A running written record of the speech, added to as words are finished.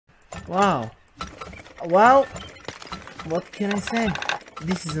Wow. Well, what can I say?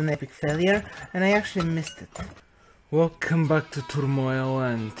 This is an epic failure, and I actually missed it. Welcome back to Turmoil,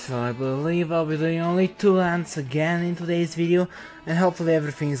 and I believe I'll be doing only 2 lands again in today's video, and hopefully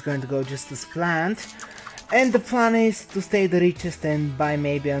everything is going to go just as planned. And the plan is to stay the richest and buy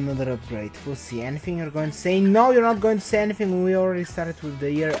maybe another upgrade. We'll see. Anything you're going to say? No, you're not going to say anything. We already started with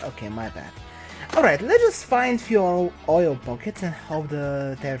the year. Okay, my bad. Alright, let's just find few oil pockets and hope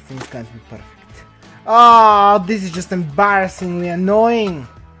that everything's going to be perfect. Oh, this is just embarrassingly annoying.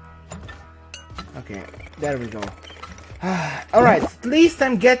 Okay, there we go. Alright, at least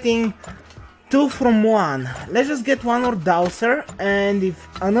I'm getting 2 from 1. Let's just get one more dowser, and if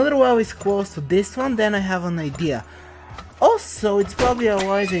another well is close to this one, then I have an idea. Also, it's probably a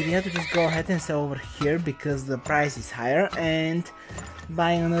wise idea to just go ahead and sell over here, because the price is higher, and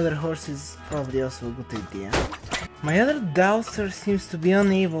buying another horse is probably also a good idea. My other dowser seems to be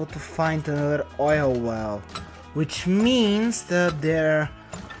unable to find another oil well, which means that they're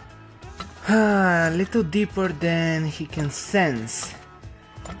a little deeper than he can sense.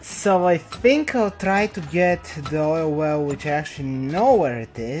 So I think I'll try to get the oil well, which I actually know where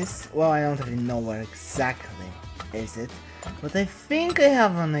it is. Well, I don't really know where exactly is it, but I think I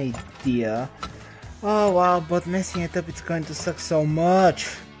have an idea. Oh wow, but messing it up, it's going to suck so much.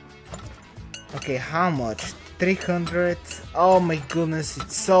 Okay, how much? 300? Oh my goodness,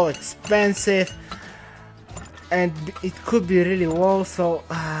 it's so expensive. And it could be really low, so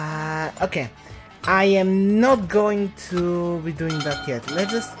okay. I am not going to be doing that yet.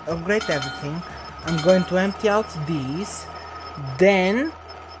 Let's just upgrade everything. I'm going to empty out these. Then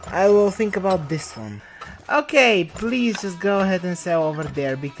I will think about this one. Okay, please just go ahead and sell over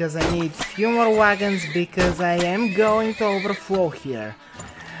there, because I need few more wagons, because I am going to overflow here.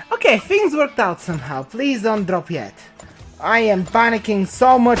 Okay, things worked out somehow. Please don't drop yet. I am panicking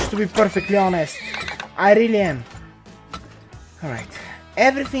so much, to be perfectly honest. I really am. Alright.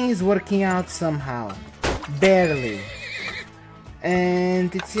 Everything is working out somehow. Barely.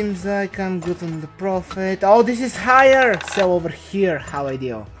 And it seems like I'm good on the profit. Oh, this is higher! Sell over here. How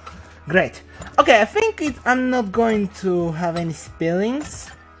ideal. Great. Okay, I think I'm not going to have any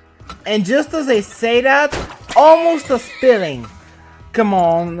spillings. And just as I say that, almost a spilling. Come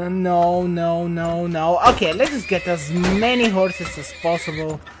on. No, no, no, no. Okay, let's just get as many horses as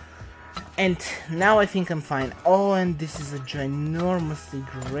possible. And now I think I'm fine. Oh, and this is a ginormously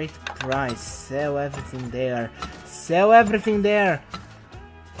great price. Sell everything there. Sell everything there.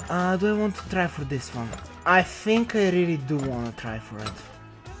 Do I want to try for this one? I think I really do want to try for it.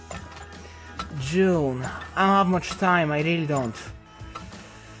 June. I don't have much time. I really don't.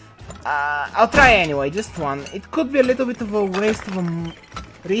 I'll try anyway. Just one. It could be a little bit of a waste of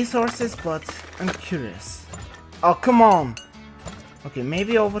resources, but I'm curious. Oh, come on. Okay,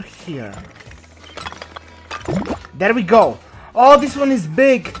 maybe over here. There we go. Oh, this one is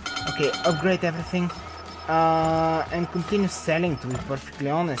big. Okay, upgrade everything. And continue selling, to be perfectly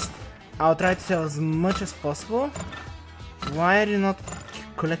honest. I'll try to sell as much as possible. Why are you not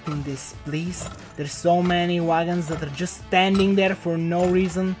collecting this, please? There's so many wagons that are just standing there for no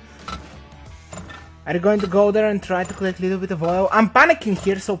reason. Are you going to go there and try to collect a little bit of oil? I'm panicking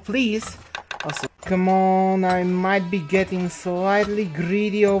here, so please. Also, come on, I might be getting slightly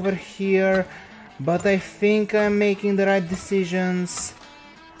greedy over here, but I think I'm making the right decisions.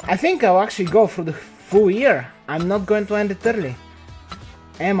 I think I'll actually go for the full year. I'm not going to end it early.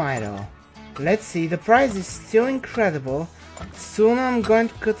 Am I though? Let's see, the price is still incredible. Soon I'm going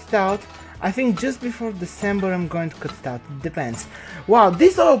to cut it out. I think just before December I'm going to cut it out. It depends. Wow,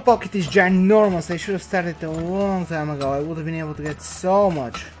 this oil pocket is ginormous. I should have started a long time ago. I would have been able to get so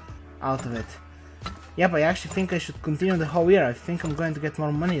much out of it. Yep, I actually think I should continue the whole year. I think I'm going to get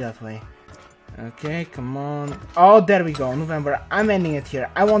more money that way. Okay, come on. Oh, there we go, November. I'm ending it here.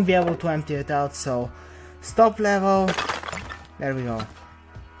 I won't be able to empty it out, so stop level. There we go.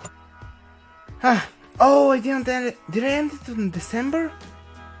 Oh, I didn't end it. Did I end it in December?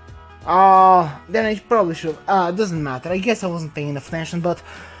 Oh, then I probably should have. Doesn't matter. I guess I wasn't paying enough attention, but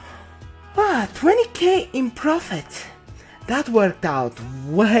 20k in profit. That worked out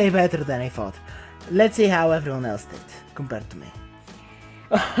way better than I thought. Let's see how everyone else did, compared to me.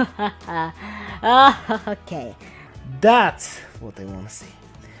 Okay. That's what I want to see.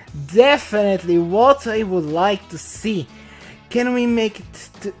 Definitely what I would like to see. Can we make it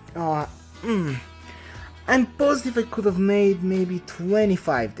to... I'm positive I could have made maybe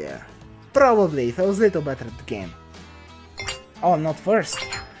 25 there. Probably, if I was a little better at the game. Oh, I'm not first.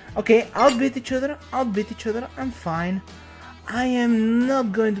 Okay, outbid each other, I'm fine. I am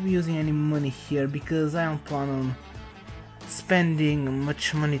not going to be using any money here because I don't plan on spending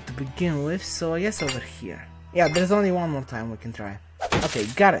much money to begin with, so I guess over here. Yeah, there's only one more time we can try. Okay,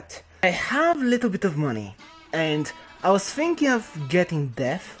 got it. I have a little bit of money, and I was thinking of getting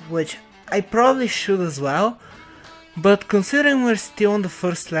death, which I probably should as well, but considering we're still on the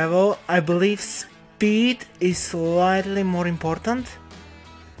first level, I believe speed is slightly more important.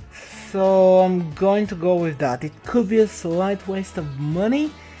 So I'm going to go with that. It could be a slight waste of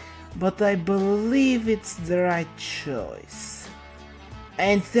money, but I believe it's the right choice.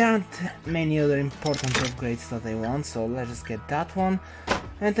 And there aren't many other important upgrades that I want, so let's just get that one.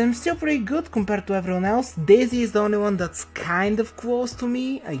 And I'm still pretty good compared to everyone else. Daisy is the only one that's kind of close to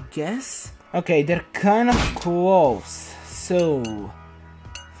me, I guess. Okay, they're kind of close. So,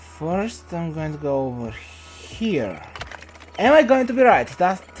 first I'm going to go over here. Am I going to be right?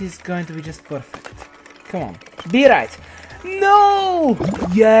 That is going to be just perfect. Come on, be right. No!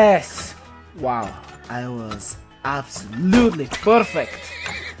 Yes! Wow, I was absolutely perfect.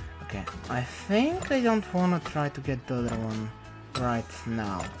 Okay, I think I don't want to try to get the other one right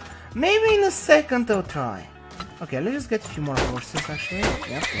now. Maybe in a second I'll try. Okay, let's just get a few more horses actually.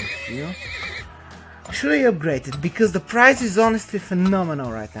 Yeah, thank you. Should I upgrade it? Because the price is honestly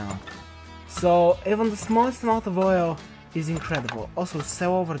phenomenal right now. So even the smallest amount of oil is incredible. Also,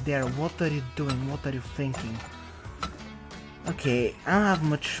 sell over there. What are you doing? What are you thinking? Okay, I don't have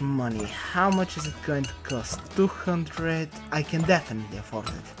much money. How much is it going to cost? 200? I can definitely afford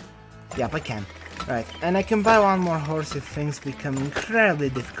it. Yep, I can. Right, and I can buy one more horse if things become incredibly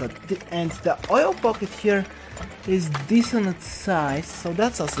difficult. And the oil pocket here is decent size, so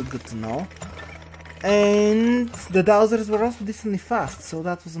that's also good to know. And the dowsers were also decently fast, so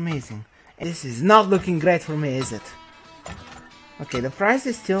that was amazing. And this is not looking great for me, is it? Okay, the price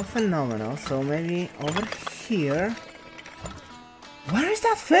is still phenomenal, so maybe over here. Where is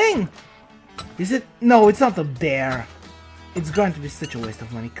that thing? Is it? No, it's not up there. It's going to be such a waste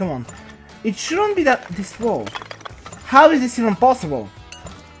of money. Come on. It shouldn't be that this low. How is this even possible?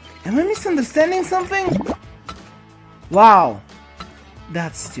 Am I misunderstanding something? Wow.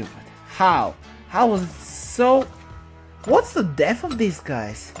 That's stupid. How? How was it so... What's the depth of these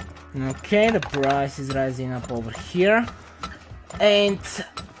guys? Okay, the price is rising up over here. And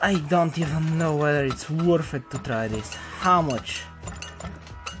I don't even know whether it's worth it to try this. How much?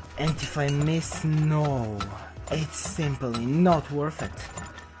 And if I miss, no. It's simply not worth it.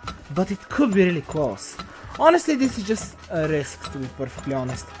 But it could be really close. Honestly, this is just a risk, to be perfectly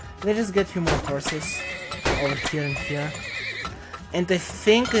honest. Let's just get a few more horses over here and here. And I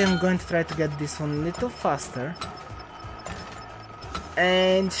think I'm going to try to get this one a little faster.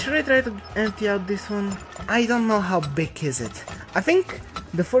 And should I try to empty out this one? I don't know how big is it. I think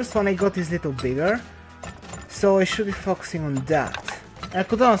the first one I got is a little bigger, so I should be focusing on that. I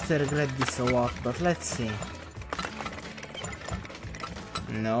could honestly regret this a lot, but let's see.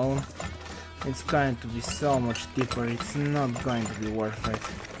 No, it's going to be so much deeper, it's not going to be worth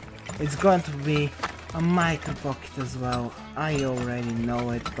it. It's going to be a micro pocket as well. I already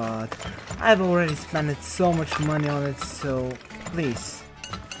know it, but I've already spent so much money on it, so please.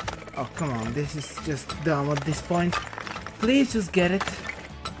 Oh, come on, this is just dumb at this point. Please just get it.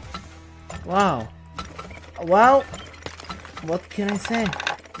 Wow. Well, what can I say?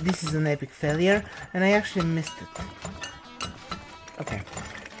 This is an epic failure, and I actually missed it. Okay.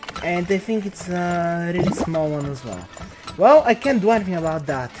 And I think it's a really small one as well. Well, I can't do anything about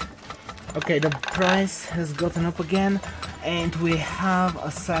that. Okay, the price has gotten up again, and we have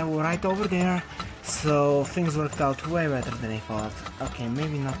a silo right over there, so things worked out way better than I thought. Okay,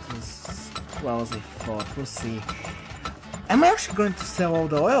 maybe not as well as I thought, we'll see. Am I actually going to sell all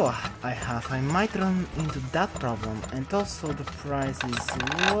the oil I have? I might run into that problem, and also the price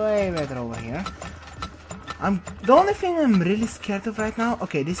is way better over here. The only thing I'm really scared of right now...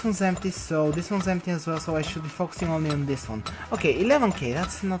 Okay, this one's empty, so this one's empty as well, so I should be focusing only on this one. Okay, 11k,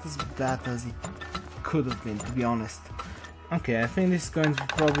 that's not as bad as it could have been, to be honest. Okay, I think this is going to be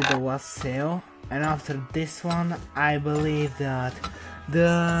probably the last sale, and after this one, I believe that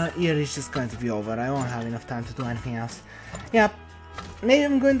the year is just going to be over. I won't have enough time to do anything else. Yeah, maybe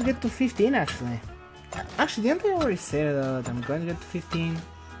I'm going to get to 15 actually. Actually, didn't I already say that I'm going to get to 15?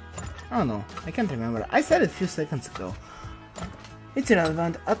 I don't know, I can't remember. I said it a few seconds ago. It's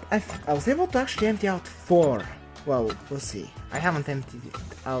irrelevant. I was able to actually empty out 4. Well, we'll see. I haven't emptied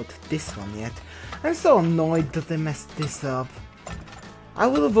out this one yet. I'm so annoyed that I messed this up. I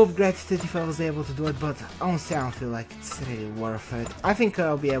would have upgraded it if I was able to do it, but honestly I don't feel like it's really worth it. I think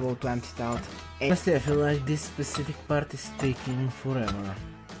I'll be able to empty it out. Honestly, I feel like this specific part is taking forever.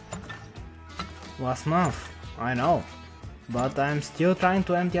 Last month, I know. But I'm still trying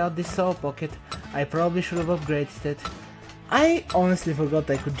to empty out this soul pocket. I probably should have upgraded it. I honestly forgot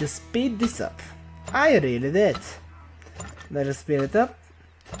I could just speed this up. I really did. Let's just speed it up.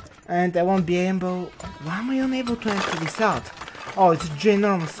 And I won't be able... Why am I unable to enter this out? Oh, it's a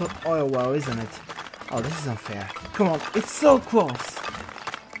ginormous oil well, isn't it? Oh, this is unfair. Come on, it's so close.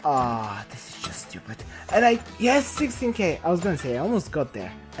 Ah, this is just stupid. And I... Yes, 16k. I was gonna say, I almost got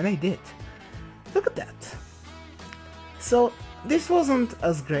there. And I did. Look at that. So, this wasn't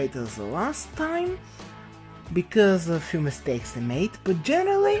as great as the last time, because of a few mistakes I made, but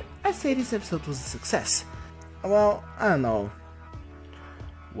generally, I say this episode was a success. Well, I don't know.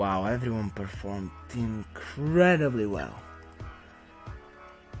 Wow, everyone performed incredibly well.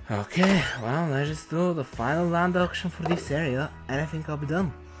 Okay, well, let's just do the final land auction for this area, and I think I'll be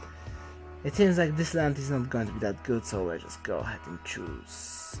done. It seems like this land is not going to be that good, so let's just go ahead and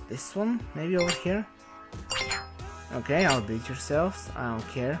choose this one, maybe over here. Okay, I'll beat yourselves, I don't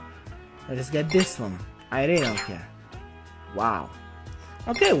care. Let's just get this one, I really don't care. Wow.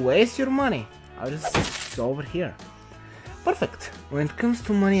 Okay, waste your money. I'll just go over here. Perfect. When it comes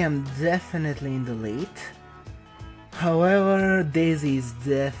to money, I'm definitely in the lead. However, Daisy is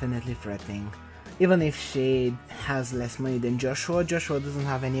definitely threatening. Even if she has less money than Joshua, Joshua doesn't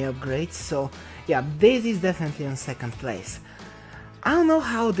have any upgrades, so yeah, Daisy is definitely in second place. I don't know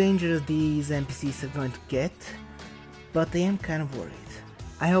how dangerous these NPCs are going to get, but I am kind of worried.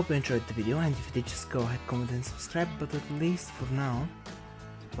 I hope you enjoyed the video, and if you did, just go ahead, comment and subscribe, but at least for now,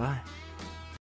 bye.